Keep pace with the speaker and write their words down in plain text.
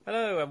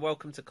Hello and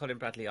welcome to Colin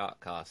Bradley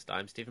Artcast.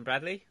 I'm Stephen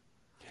Bradley.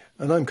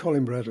 And I'm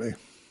Colin Bradley.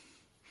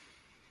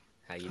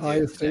 How you Hi,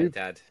 doing today, Steve.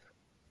 Dad?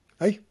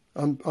 Hey,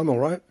 I'm all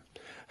right.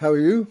 How are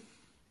you?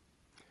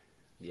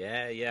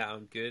 Yeah,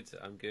 I'm good.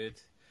 I'm good.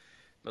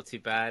 Not too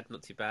bad.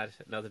 Not too bad.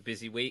 Another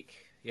busy week.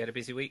 You had a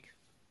busy week?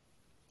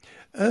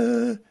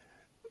 Uh,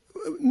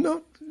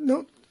 not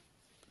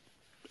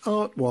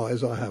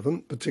art-wise. I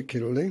haven't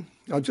particularly.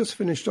 I just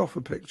finished off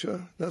a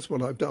picture. That's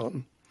what I've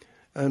done,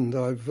 and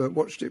I've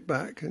watched it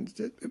back, and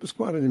it was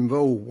quite an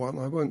involved one.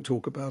 I won't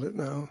talk about it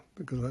now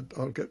because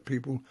I'll get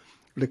people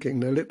licking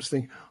their lips,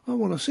 thinking, "I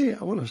want to see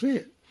it. I want to see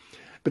it."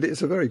 But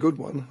it's a very good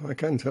one. I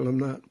can tell them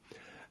that.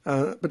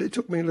 But it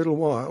took me a little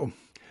while.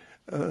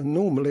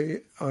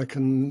 Normally, I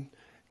can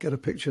get a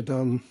picture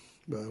done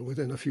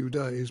within a few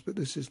days, but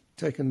this has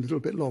taken a little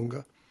bit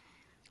longer.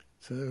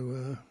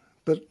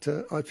 But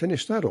I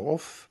finished that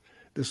off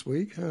this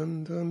week,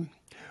 and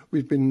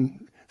we've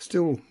been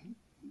still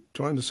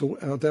trying to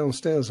sort our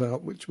downstairs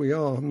out, which we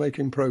are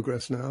making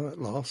progress now at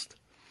last.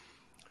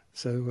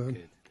 So,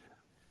 Good.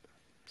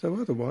 so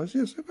otherwise,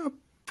 yes, I'm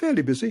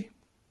fairly busy.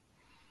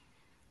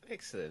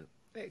 Excellent.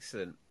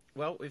 Excellent.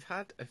 Well, we've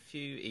had a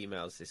few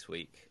emails this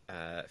week,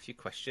 a few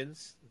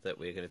questions that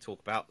we're going to talk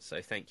about.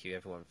 So thank you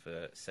everyone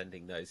for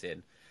sending those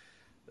in.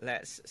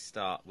 Let's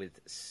start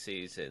with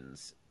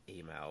Susan's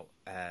email.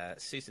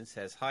 Susan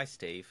says, "Hi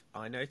Steve,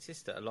 I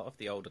noticed that a lot of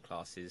the older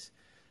classes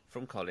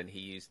from Colin, he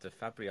used the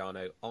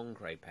Fabriano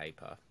Ingres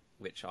paper,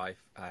 which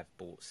I've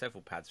bought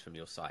several pads from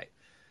your site.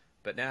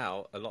 But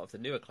now a lot of the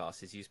newer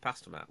classes use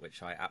Pastelmat,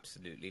 which I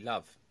absolutely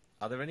love.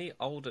 Are there any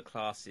older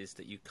classes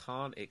that you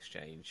can't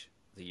exchange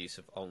the use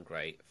of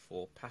Ingres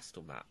for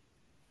Pastelmat?"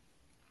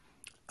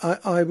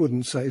 I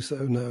wouldn't say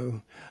so,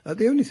 no.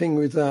 The only thing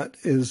with that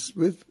is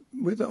with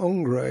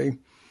Ingres,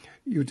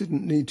 you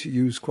didn't need to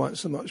use quite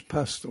so much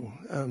pastel,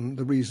 and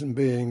the reason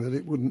being that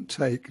it wouldn't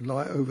take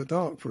light over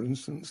dark, for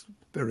instance,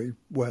 very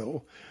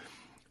well,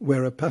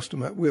 where a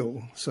Pastelmat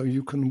will. So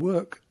you can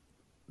work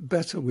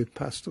better with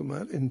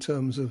Pastelmat in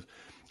terms of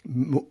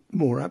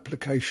more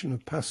application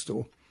of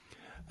pastel.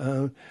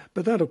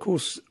 But that, of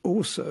course,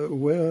 also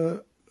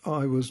where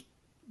I was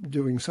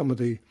doing some of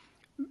the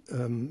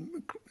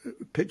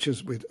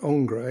pictures with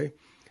Ingres,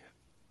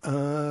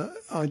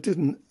 I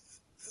didn't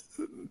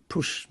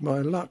push my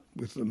luck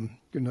with them.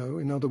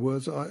 In other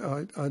words,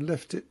 I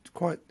left it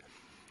quite.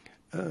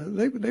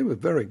 They were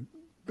very,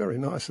 very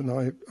nice, and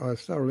I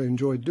thoroughly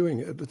enjoyed doing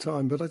it at the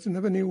time. But I didn't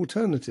have any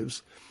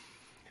alternatives,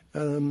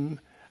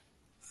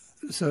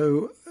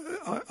 so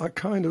I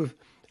kind of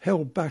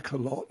held back a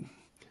lot,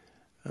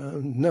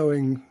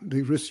 knowing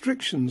the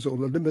restrictions or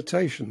the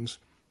limitations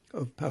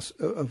of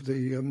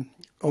the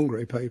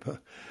Ingres paper.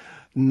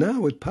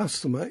 Now with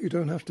Pastelmat, you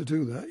don't have to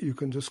do that. You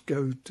can just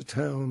go to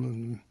town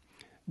and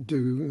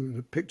do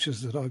the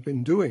pictures that I've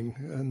been doing,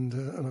 and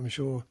I'm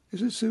sure,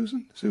 is it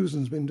Susan?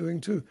 Susan's been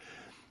doing too.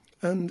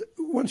 And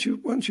once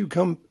you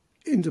come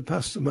into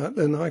Pastelmat,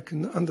 then I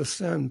can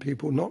understand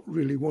people not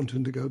really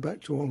wanting to go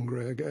back to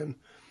Ingres again,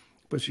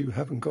 but you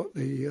haven't got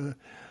the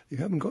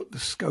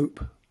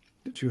scope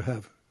that you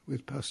have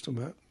with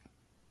Pastelmat.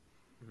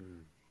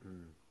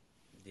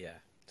 Yeah,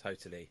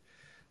 totally.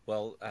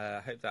 Well, I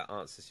hope that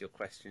answers your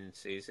question,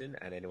 Susan,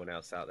 and anyone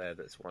else out there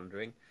that's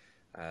wondering.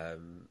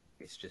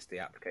 It's just the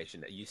application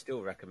that you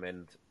still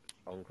recommend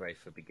Ingres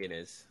for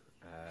beginners.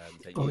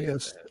 Oh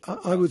yes,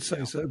 I would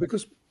say so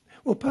because,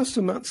 well,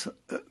 Pastelmat's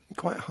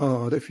quite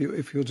hard if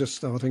you're just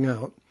starting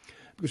out,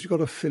 because you've got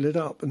to fill it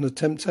up, and the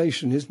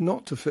temptation is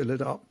not to fill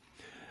it up.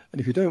 And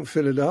if you don't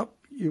fill it up,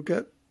 you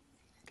get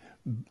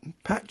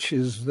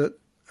patches that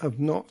have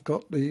not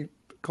got the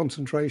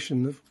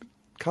concentration of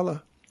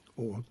colour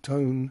or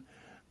tone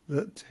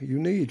that you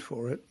need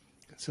for it.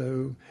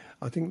 So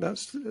I think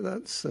that's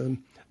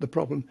the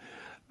problem.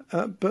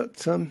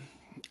 But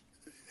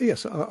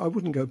yes, I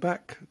wouldn't go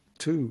back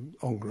to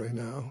Ingres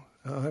now.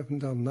 I haven't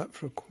done that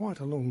for quite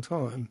a long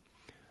time,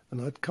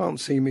 and I can't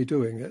see me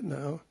doing it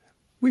now.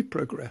 We've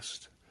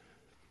progressed.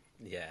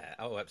 Yeah,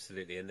 oh,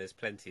 absolutely. And there's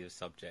plenty of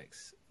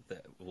subjects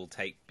that will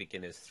take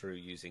beginners through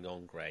using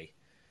Ingres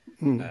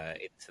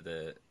into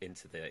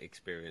the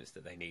experience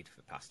that they need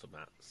for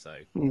Pastelmat. So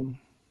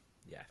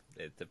yeah,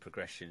 the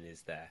progression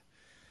is there.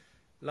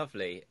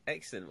 Lovely,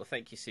 excellent. Well,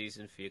 thank you,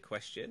 Susan, for your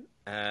question.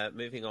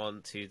 Moving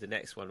on to the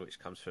next one, which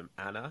comes from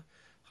Anna.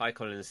 Hi,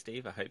 Colin and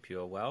Steve. I hope you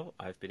are well.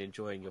 I've been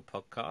enjoying your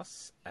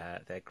podcasts.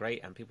 They're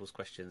great, and people's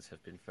questions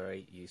have been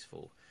very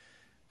useful.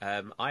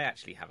 I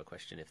actually have a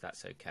question, if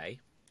that's okay.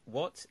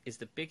 What is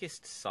the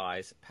biggest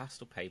size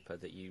pastel paper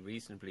that you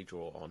reasonably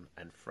draw on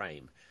and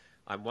frame?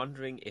 I'm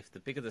wondering if the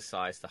bigger the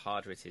size, the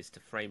harder it is to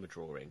frame a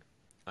drawing.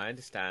 I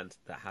understand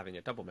that having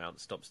a double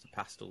mount stops the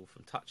pastel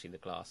from touching the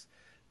glass,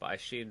 but I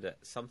assume that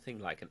something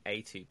like an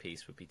A2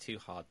 piece would be too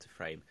hard to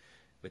frame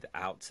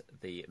without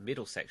the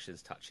middle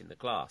sections touching the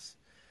glass.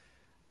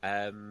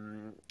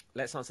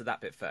 Let's answer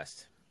that bit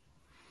first.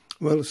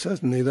 Well,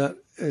 certainly that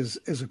is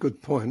a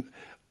good point.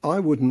 I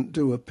wouldn't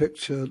do a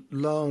picture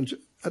large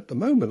at the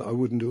moment. I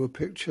wouldn't do a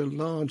picture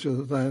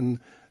larger than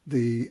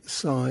the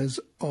size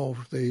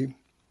of the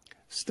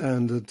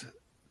standard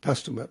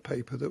Pastelmat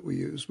paper that we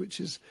use, which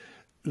is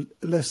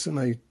less than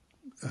a.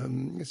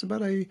 It's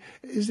about a.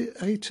 Is it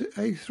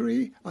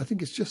A3? I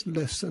think it's just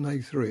less than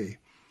A3.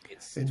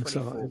 It's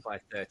 24 by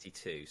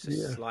 32, so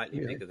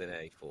slightly bigger than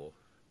A4.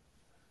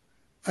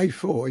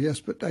 A4,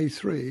 yes, but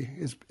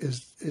A3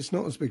 is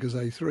not as big as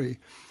A3.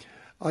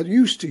 I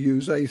used to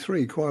use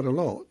A3 quite a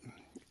lot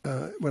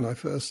when I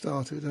first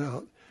started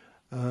out,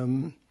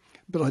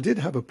 but I did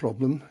have a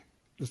problem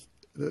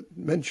that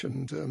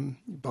mentioned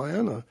by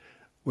Anna,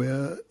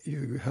 where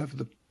you have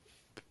the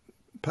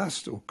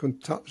pastel can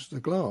touch the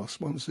glass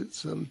once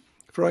it's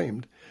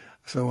framed.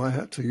 So I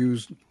had to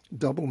use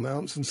double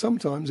mounts and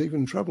sometimes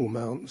even treble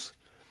mounts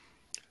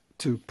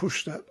to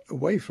push that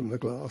away from the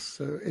glass.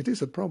 So it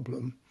is a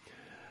problem.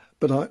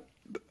 But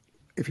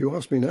if you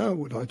ask me now,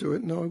 would I do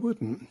it? No, I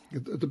wouldn't.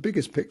 The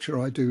biggest picture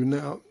I do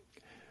now,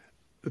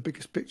 the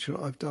biggest picture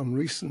I've done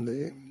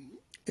recently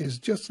is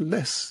just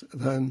less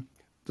than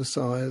the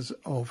size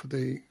of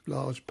the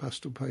large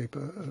pastel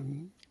paper,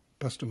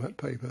 Pastelmat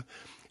paper.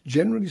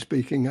 Generally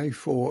speaking,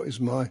 A4 is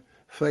my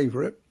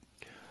favourite,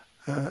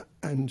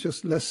 and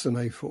just less than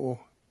A4,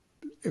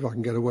 if I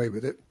can get away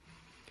with it.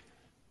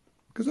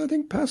 Because I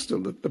think pastel,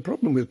 the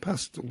problem with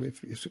pastel,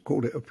 if you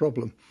call it a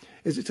problem,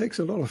 is it takes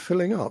a lot of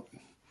filling up.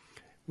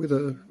 With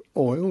a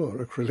oil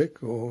or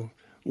acrylic or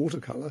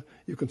watercolour,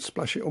 you can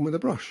splash it on with a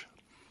brush,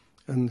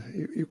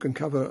 and you can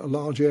cover a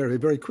large area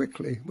very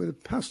quickly.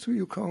 With pastel,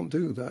 you can't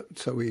do that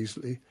so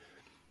easily.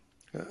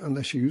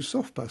 Unless you use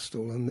soft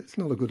pastel, and it's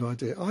not a good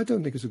idea. I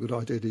don't think it's a good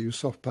idea to use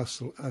soft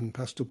pastel and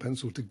pastel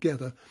pencil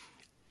together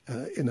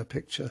in a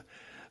picture.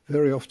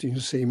 Very often you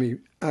see me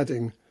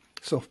adding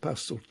soft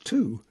pastel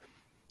to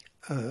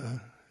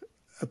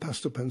a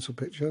pastel pencil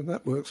picture, and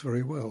that works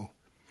very well.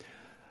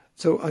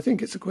 So I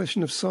think it's a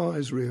question of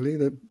size, really.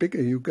 The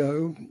bigger you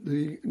go,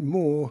 the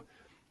more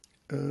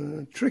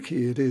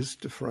tricky it is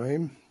to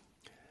frame,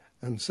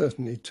 and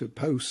certainly to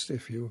post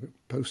if you're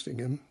posting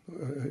them,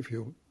 if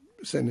you're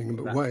sending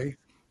them away.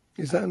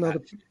 Is that another?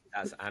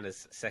 That's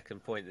Anna's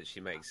second point that she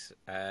makes.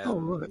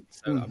 Right.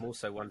 So I'm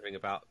also wondering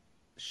about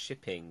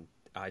shipping.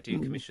 I do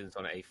commissions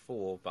on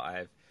A4, but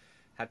I've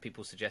had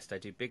people suggest I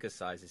do bigger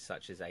sizes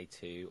such as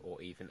A2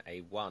 or even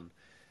A1.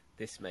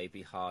 This may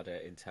be harder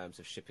in terms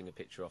of shipping a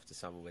picture off to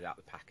someone without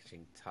the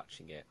packaging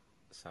touching it.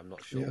 So I'm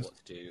not sure what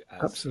to do.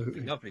 Absolutely.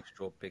 It'd be lovely to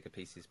draw bigger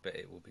pieces, but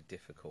it will be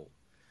difficult.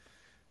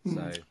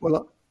 So,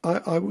 well,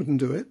 I wouldn't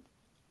do it.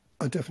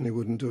 I definitely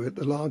wouldn't do it.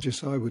 The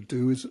largest I would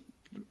do is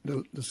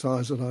the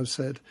size that I've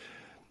said,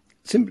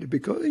 simply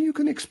because you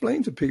can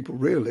explain to people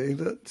really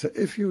that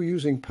if you're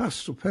using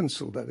pastel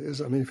pencil, that is,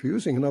 I mean, if you're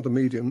using another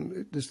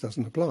medium, this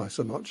doesn't apply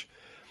so much.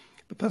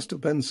 But pastel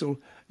pencil,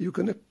 you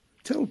can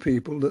tell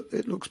people that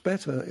it looks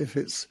better if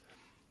it's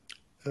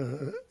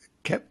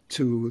kept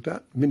to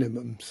that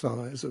minimum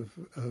size of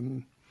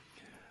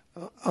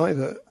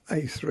either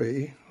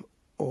A3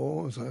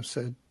 or, as I've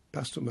said,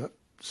 Pastelmat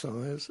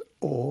size,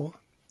 or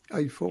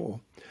A4.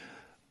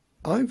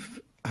 I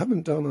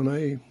haven't done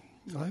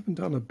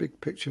a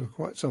big picture for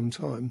quite some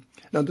time.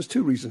 Now, there's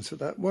two reasons for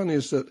that. One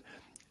is that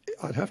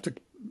I'd have to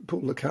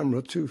pull the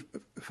camera too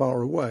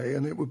far away,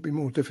 and it would be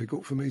more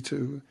difficult for me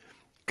to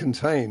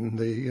contain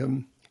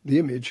the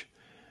image.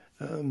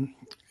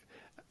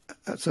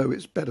 So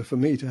it's better for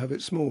me to have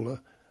it smaller.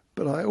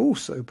 But I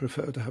also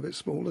prefer to have it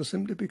smaller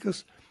simply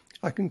because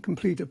I can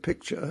complete a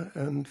picture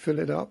and fill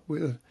it up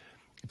with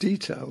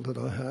detail that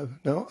I have.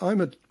 Now, I'm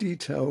a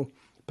detail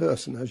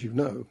person, as you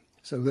know.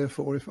 So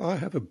therefore, if I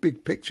have a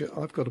big picture,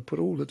 I've got to put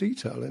all the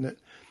detail in it.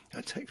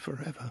 That takes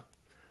forever.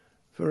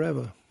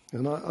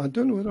 And I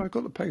don't know whether I've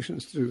got the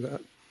patience to do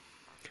that.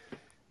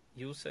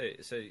 You also,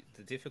 so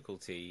the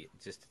difficulty,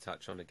 just to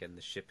touch on again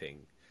the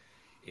shipping,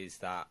 is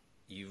that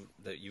you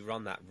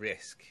run that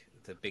risk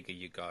the bigger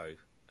you go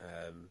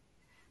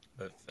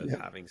of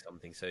having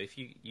something. So if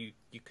you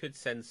could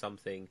send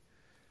something,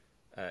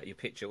 your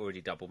picture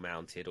already double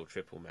mounted or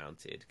triple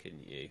mounted,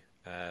 couldn't you?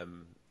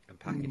 And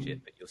package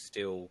it, but you're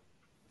still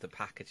the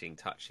packaging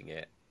touching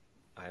it.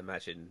 I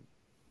imagine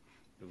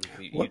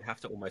you'd have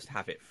to almost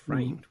have it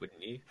framed,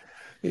 wouldn't you?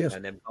 Yes.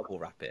 And then bubble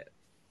wrap it.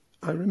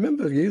 I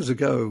remember years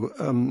ago,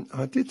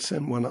 I did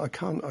send one. I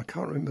can't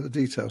remember the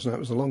details now. It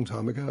was a long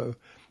time ago.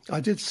 I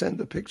did send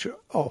the picture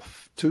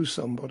off to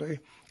somebody,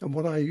 and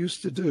what I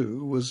used to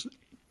do was,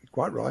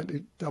 quite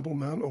rightly, double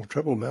mount or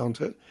treble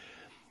mount it,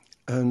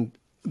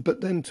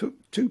 but then took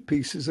two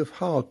pieces of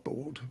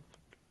hardboard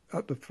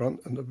at the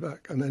front and the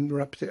back, and then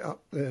wrapped it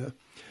up there,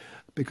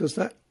 because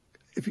that,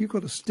 if you've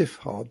got a stiff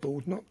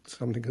hardboard, not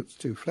something that's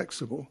too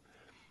flexible,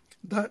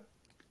 that.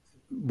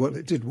 Well,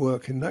 it did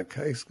work in that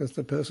case because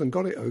the person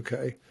got it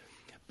okay.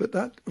 But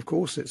that, of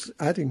course, it's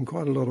adding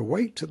quite a lot of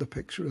weight to the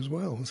picture as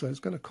well. So it's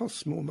going to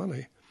cost more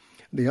money.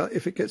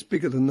 If it gets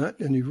bigger than that,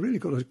 then you've really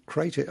got to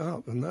crate it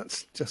up. And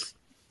that's just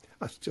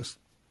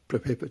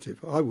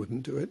prohibitive. I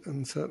wouldn't do it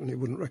and certainly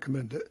wouldn't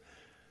recommend it.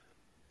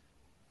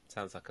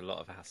 Sounds like a lot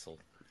of hassle.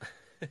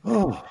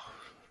 Oh,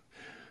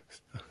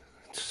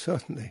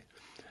 certainly.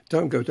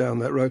 don't go down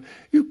that road.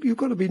 You've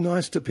got to be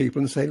nice to people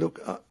and say, look,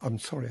 I'm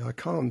sorry, I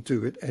can't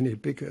do it any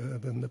bigger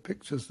than the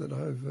pictures that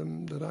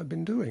I've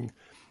been doing,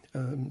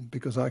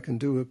 because I can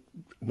do a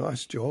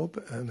nice job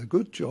and a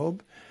good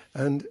job,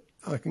 and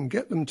I can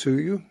get them to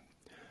you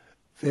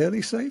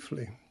fairly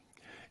safely.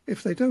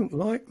 If they don't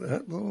like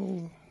that,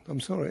 well, I'm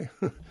sorry.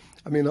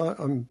 I mean,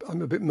 I'm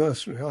a bit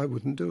mercenary. I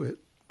wouldn't do it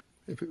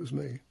if it was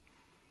me.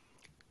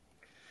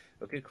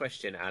 Well, good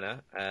question,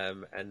 Anna,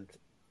 and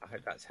I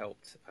hope that's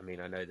helped. I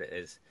mean, I know that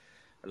there's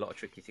a lot of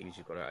tricky things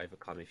you've got to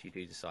overcome if you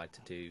do decide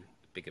to do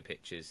bigger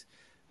pictures,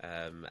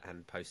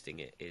 and posting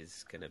it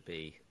is going to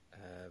be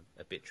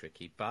a bit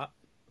tricky. But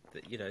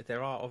you know,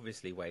 there are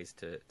obviously ways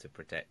to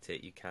protect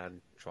it. You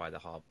can try the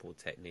hardboard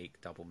technique,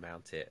 double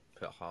mount it,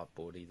 put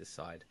hardboard either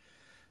side,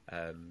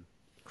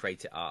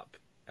 crate it up,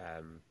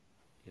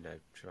 you know,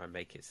 try and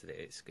make it so that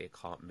it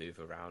can't move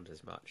around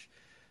as much.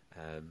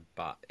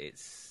 But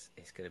it's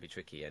going to be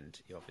tricky, and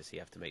you obviously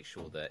have to make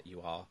sure that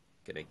you are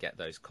going to get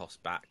those costs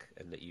back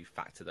and that you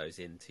factor those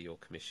into your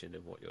commission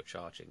and what you're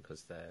charging,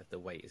 because the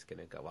weight is going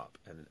to go up,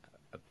 and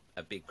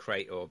a big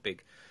crate or a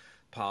big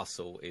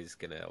parcel is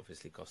going to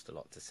obviously cost a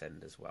lot to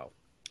send as well.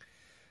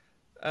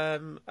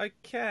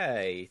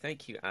 Okay,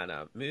 thank you,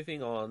 Anna.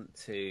 Moving on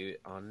to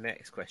our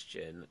next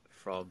question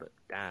from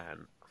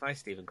Dan. Hi,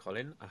 Stephen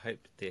Colin. I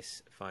hope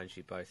this finds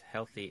you both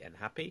healthy and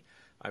happy.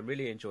 I'm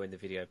really enjoying the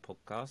video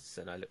podcasts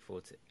and I look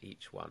forward to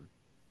each one.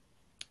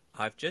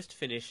 I've just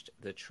finished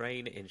the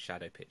train in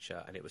shadow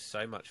picture and it was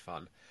so much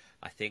fun.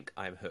 I think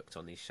I'm hooked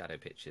on these shadow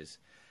pictures.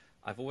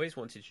 I've always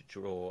wanted to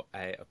draw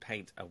or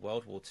paint a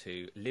World War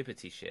II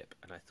Liberty ship,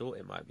 and I thought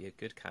it might be a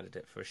good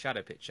candidate for a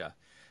shadow picture.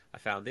 I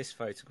found this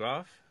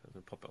photograph, I'm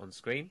going to pop it on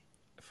screen,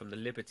 from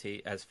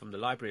the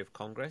Library of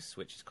Congress,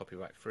 which is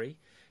copyright free.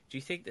 Do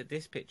you think that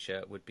this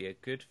picture would be a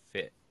good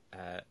fit,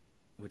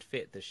 would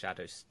fit the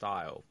shadow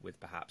style with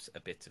perhaps a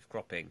bit of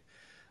cropping?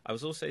 I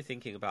was also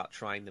thinking about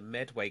trying the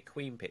Medway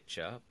Queen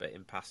picture, but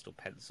in pastel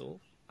pencil.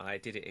 I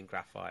did it in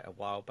graphite a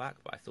while back,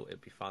 but I thought it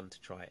would be fun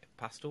to try it in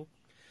pastel.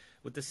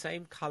 Would the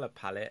same colour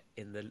palette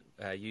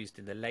used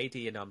in the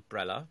Lady in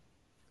Umbrella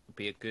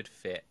be a good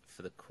fit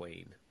for the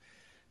Queen?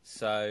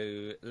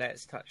 So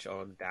let's touch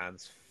on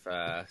Dan's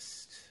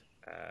first.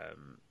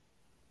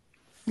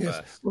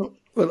 Yes. Well,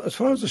 as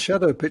far as the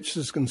shadow picture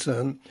is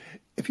concerned,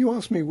 if you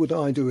ask me would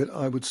I do it,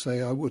 I would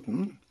say I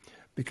wouldn't,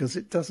 because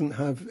it doesn't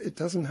have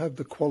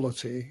the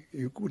quality.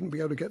 You wouldn't be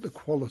able to get the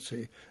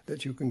quality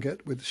that you can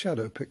get with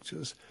shadow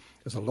pictures.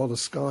 There's a lot of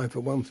sky for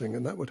one thing,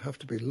 and that would have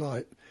to be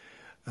light.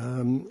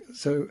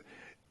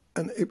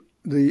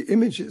 The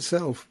image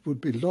itself would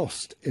be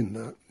lost in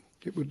that.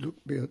 It would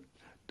be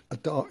a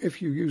dark.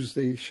 If you use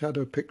the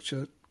shadow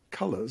picture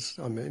colours,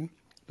 I mean,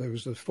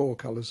 those are 4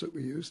 colours that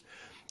we used,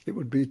 it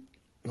would be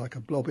like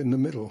a blob in the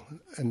middle.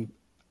 And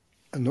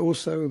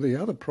also the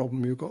other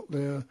problem you've got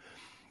there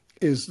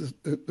is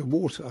the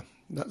water.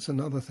 That's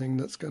another thing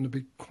that's going to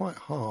be quite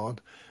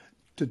hard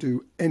to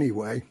do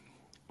anyway.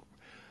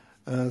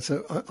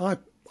 So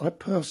I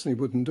personally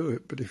wouldn't do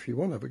it, but if you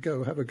want to have a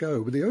go, have a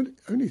go. But the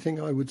only thing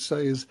I would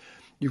say is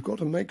you've got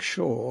to make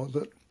sure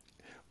that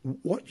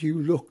what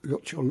you're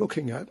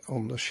looking at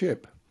on the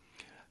ship,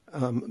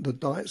 the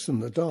lights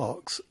and the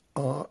darks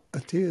are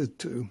adhered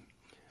to.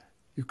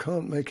 You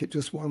can't make it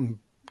just one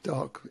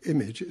dark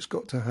image. It's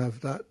got to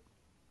have that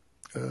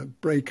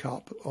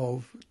breakup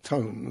of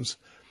tones,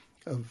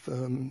 of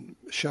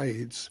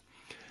shades.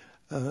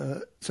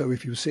 So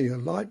if you see a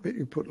light bit,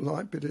 you put a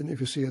light bit in. If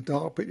you see a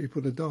dark bit, you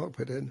put a dark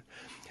bit in.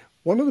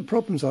 One of the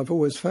problems I've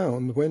always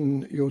found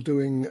when you're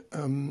doing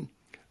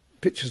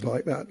pictures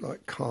like that,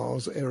 like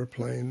cars,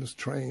 aeroplanes,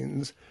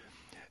 trains,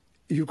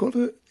 you've got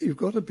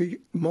to be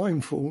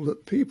mindful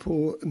that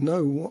people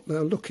know what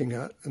they're looking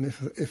at. And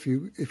if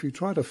you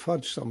try to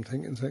fudge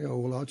something and say, oh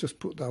well, I'll just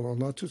put that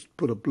on, I'll just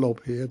put a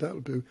blob here,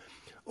 that'll do,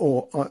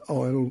 or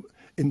I'll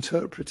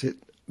interpret it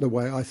the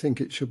way I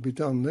think it should be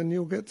done, then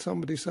you'll get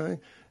somebody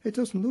saying, it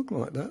doesn't look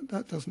like that.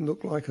 That doesn't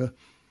look like a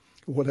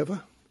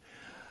whatever.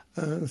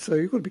 So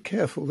you've got to be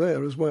careful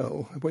there as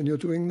well when you're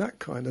doing that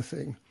kind of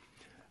thing.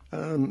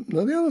 Now,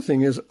 the other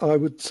thing is I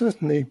would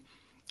certainly,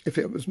 if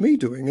it was me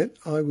doing it,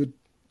 I would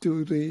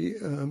do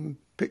the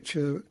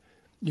picture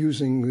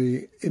using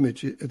the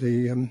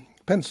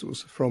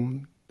pencils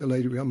from the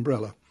Lady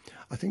Umbrella.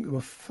 I think there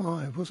were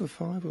 5. Was there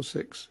 5 or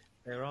 6?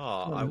 There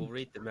are. I will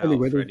read them out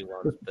for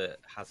anyone that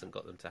hasn't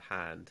got them to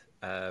hand.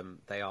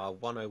 They are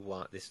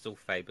 101. This is all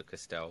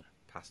Faber-Castell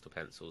pastel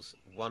pencils.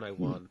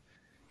 101,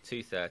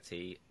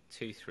 230,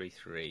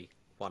 233,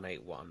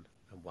 181,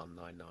 and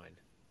 199.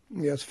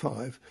 Yes,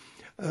 5.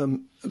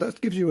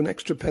 That gives you an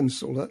extra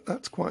pencil.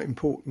 That's quite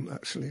important,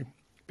 actually,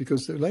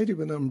 because the Lady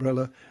with an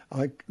Umbrella,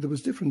 there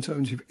was different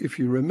tones. If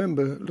you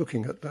remember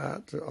looking at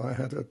that, I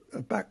had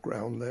a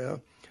background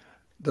there.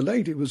 The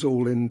lady was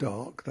all in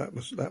dark. That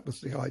was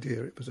the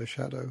idea. It was a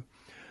shadow.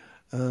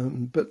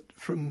 But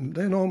from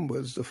then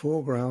onwards, the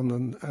foreground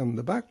and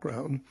the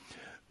background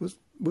was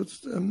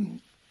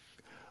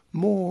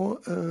more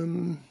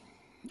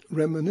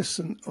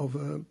reminiscent of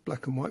a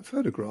black and white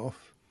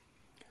photograph.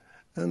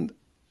 And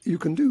you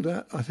can do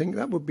that. I think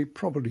that would be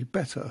probably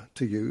better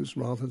to use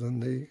rather than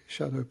the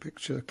shadow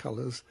picture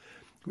colours,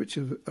 which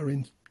are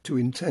too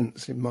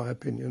intense, in my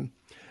opinion.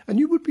 And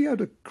you would be able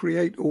to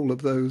create all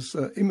of those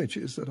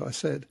images that I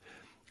said,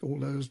 all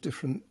those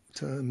different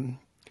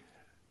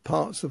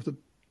parts of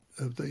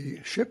the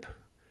ship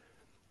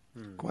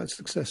quite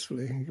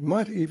successfully. It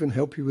might even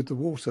help you with the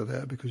water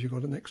there because you've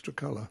got an extra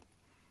colour.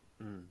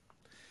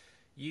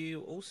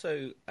 You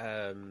also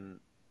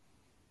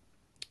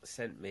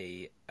sent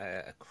me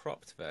a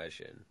cropped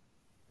version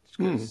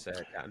because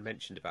Dan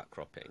mentioned about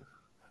cropping.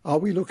 Are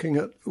we looking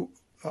at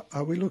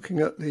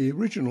the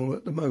original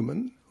at the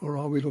moment, or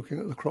are we looking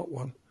at the cropped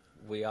one?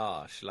 We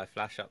are. Shall I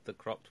flash up the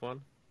cropped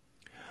one?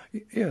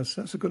 Yes,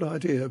 that's a good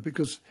idea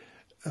because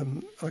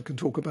I can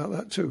talk about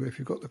that too if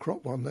you've got the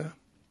cropped one there.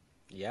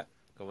 Yep,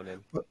 go on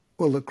in.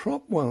 Well, the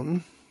cropped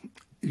one,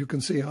 you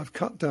can see I've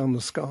cut down the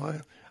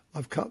sky,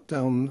 I've cut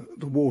down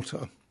the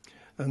water,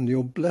 and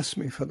you'll bless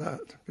me for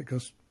that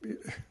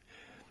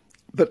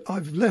but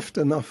I've left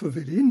enough of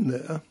it in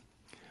there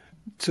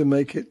to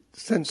make it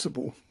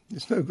sensible.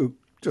 It's no good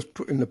just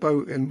putting the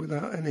boat in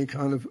without any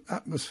kind of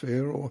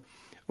atmosphere or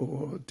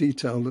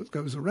detail that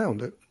goes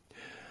around it.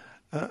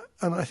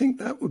 And I think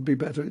that would be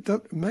better.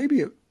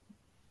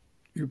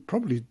 You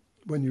probably,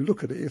 when you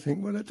look at it, you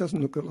think, well, it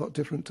doesn't look a lot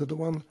different to the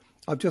one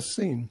I've just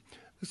seen.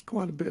 There's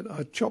quite a bit.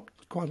 I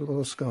chopped quite a lot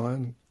of sky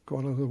and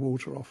quite a lot of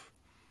water off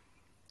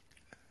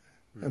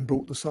and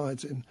brought the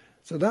sides in.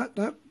 So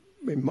that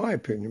in my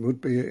opinion, would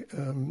be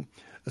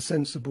a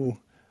sensible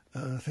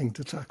thing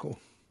to tackle.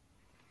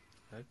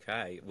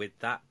 Okay, with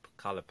that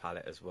colour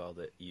palette as well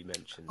that you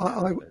mentioned.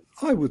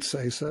 I would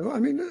say so. I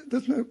mean,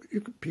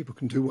 people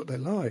can do what they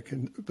like,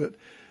 but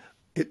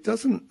it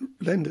doesn't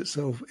lend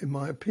itself, in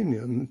my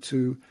opinion,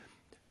 to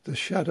the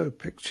shadow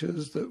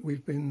pictures that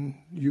we've been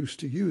used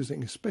to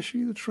using,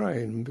 especially the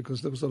train,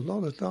 because there was a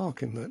lot of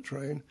dark in that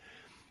train,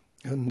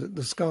 and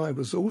the sky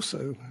was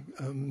also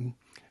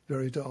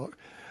very dark.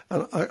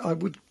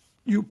 And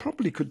you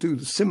probably could do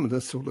the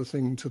similar sort of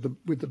thing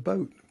with the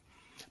boat,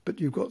 but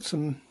you've got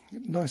some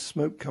nice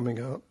smoke coming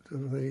out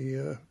of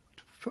the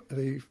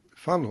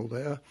funnel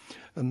there,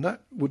 and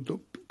that would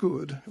look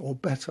good or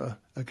better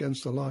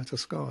against a lighter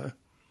sky.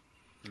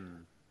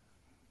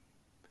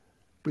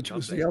 Which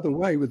was the other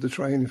way with the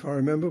train, if I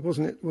remember,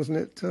 wasn't it? Wasn't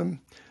it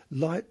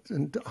light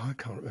and I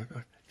can't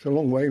remember. It's a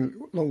long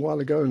while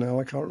ago now.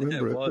 I can't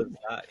remember it. Was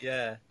that,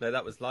 yeah. No,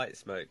 that was light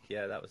smoke.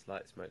 Yeah, that was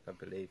light smoke, I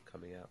believe,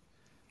 coming out.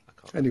 I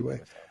can't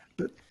anyway,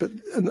 but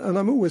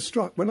I'm always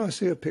struck when I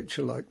see a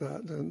picture like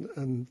that,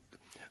 and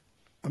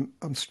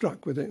I'm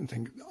struck with it and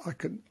think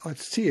I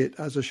see it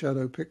as a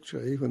shadow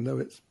picture, even though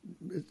it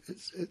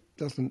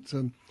doesn't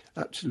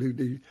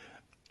absolutely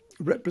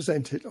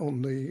represent it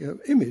on the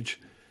image.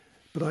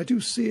 But I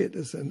do see it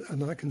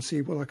and I can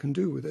see what I can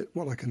do with it,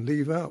 what I can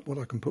leave out, what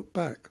I can put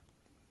back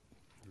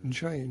and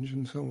change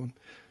and so on.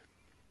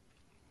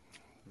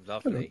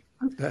 Lovely.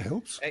 I hope that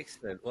helps.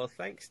 Excellent. Well,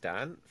 thanks,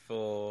 Dan,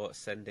 for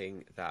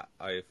sending that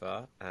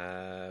over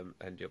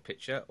and your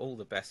picture. All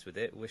the best with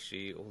it. Wish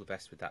you all the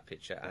best with that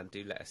picture, and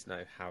do let us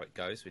know how it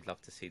goes. We'd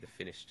love to see the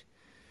finished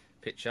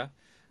picture.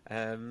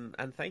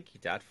 And thank you,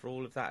 Dad, for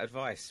all of that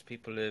advice.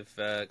 People have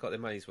got their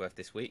money's worth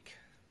this week.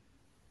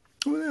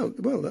 Well,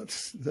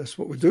 that's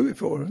what we do it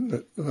for, isn't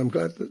it? And I'm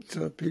glad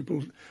that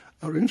people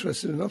are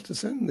interested enough to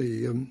send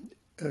the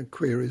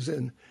queries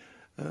in.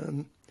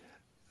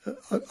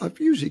 I've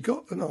usually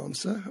got an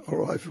answer,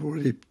 or I've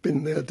already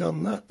been there,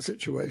 done that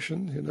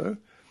situation, you know.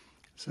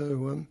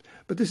 So,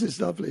 but this is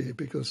lovely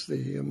because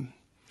the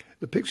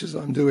pictures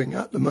I'm doing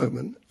at the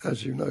moment,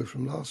 as you know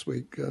from last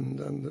week and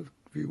a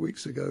few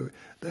weeks ago,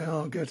 they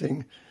are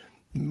getting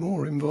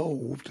more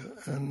involved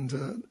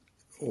and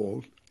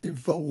or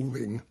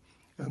evolving.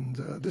 And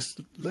this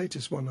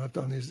latest one I've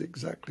done is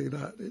exactly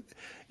that.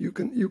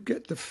 You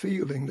get the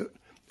feeling that,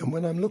 and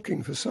when I'm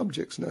looking for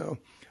subjects now,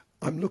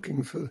 I'm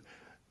looking for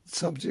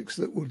subjects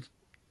that would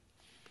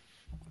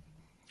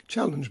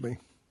challenge me,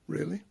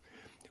 really,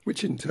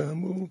 which in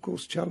turn will, of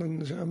course,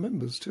 challenge our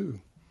members too.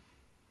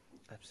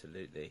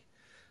 Absolutely.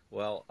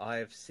 Well,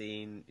 I've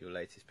seen your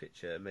latest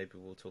picture. Maybe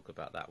we'll talk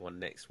about that one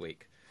next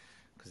week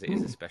because it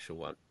is a special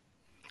one.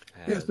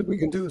 Yes, that we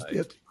can do.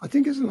 Yes, I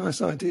think it's a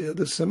nice idea.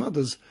 There's some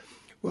others.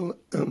 Well,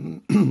 a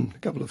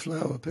couple of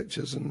flower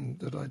pictures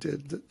that I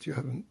did that you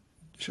haven't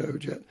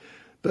showed yet,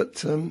 but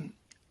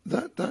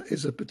that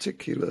is a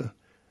particular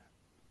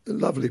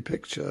lovely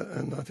picture,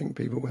 and I think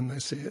people, when they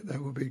see it, they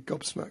will be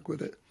gobsmacked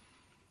with it.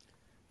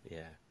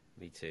 Yeah,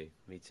 me too.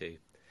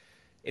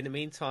 In the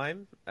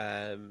meantime,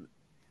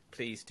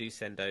 please do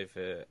send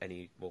over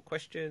any more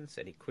questions,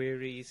 any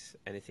queries,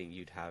 anything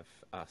you'd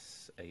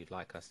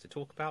like us to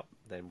talk about.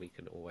 Then we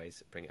can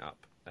always bring it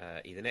up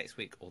either next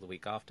week or the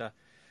week after.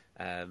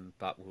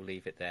 But we'll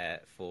leave it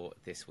there for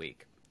this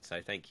week.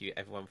 So thank you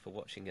everyone for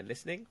watching and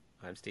listening.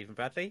 I'm Stephen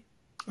Bradley.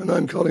 And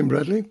I'm Colin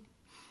Bradley.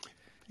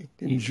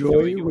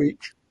 Enjoy your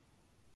week.